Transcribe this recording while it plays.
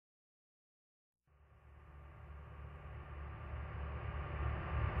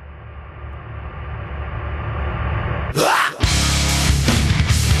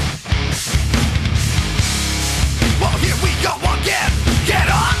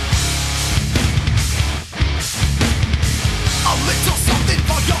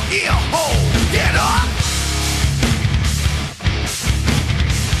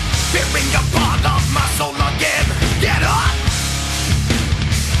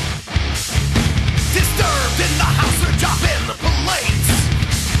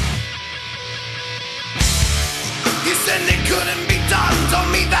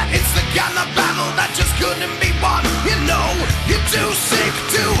It's the kind of battle that just couldn't be won. You know, you're too sick,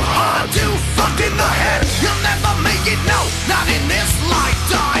 too hard, too fucked in the head. You'll never make it, no, not in this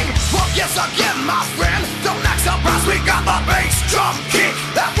lifetime. Well, yes again, my friend, don't act surprised. We got the bass drum kick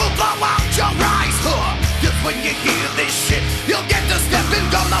that will blow out your eyes. Just when you hear this shit, you'll get to steppin',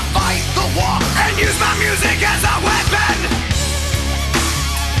 gonna fight the war and use my music as a weapon.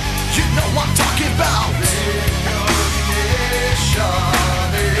 You know what I'm talking about.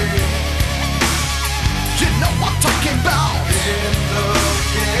 You know what I'm talking about.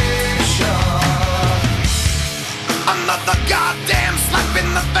 Another goddamn slap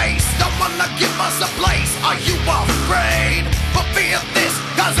in the face. Don't wanna give us a place. Are you afraid? But fear this,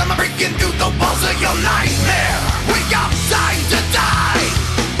 cause I'm breaking through the walls of your nightmare. We got time to die.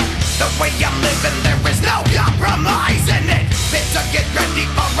 The way I'm living, there is no compromise in it. Better get ready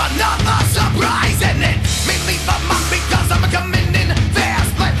for another surprise in it. Me leave a mark because I'm coming in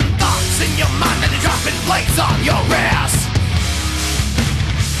fast. Planting thoughts in your mind and dropping plates on your ass.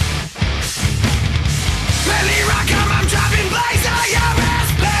 Belly rock 'em, I'm dropping plates on your ass,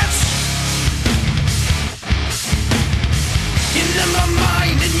 bitch. You never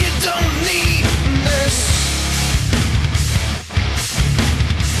mind and you don't need this.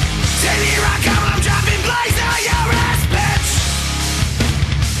 Belly rock 'em, I'm dropping plates on your ass, bitch.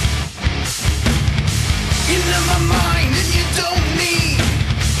 You never mind and you don't need.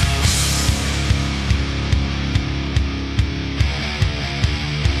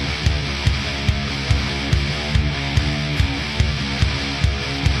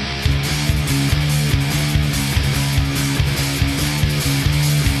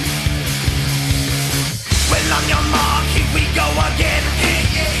 Well, on your mark, here we go again. Hey,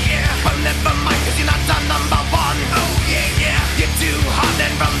 yeah, yeah. Well, never mind, cause you're not the number one. Oh, yeah, yeah. You're too hot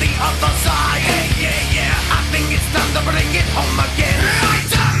and from the other side. Hey, yeah, yeah. I think it's time to bring it home again. Right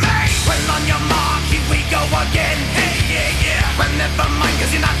to me. Well, on your mark, here we go again. Hey, yeah, yeah. Well, never mind,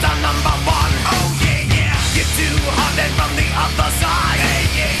 cause you're not the number one. Oh, yeah, yeah. You're too hot and from the other side. Hey,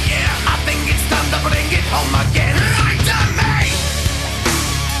 yeah, yeah. I think it's time to bring it home again. Right to me.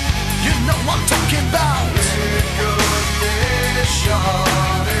 You know what I'm talking about.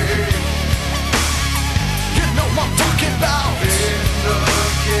 You know what I'm talking about.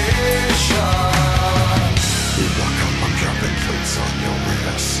 Here I come, I'm dropping plates on your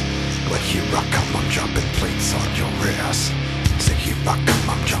ass. Well, here I come, I'm dropping plates on your ass. Say here I come,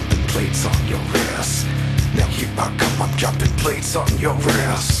 I'm dropping plates on your ass. Now here I come, I'm dropping plates on your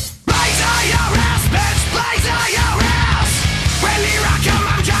ass. Plates on your ass, bitch, plates on your ass. Well, here I come,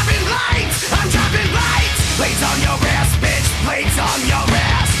 I'm dropping plates. I'm dropping plates, plates on your ass.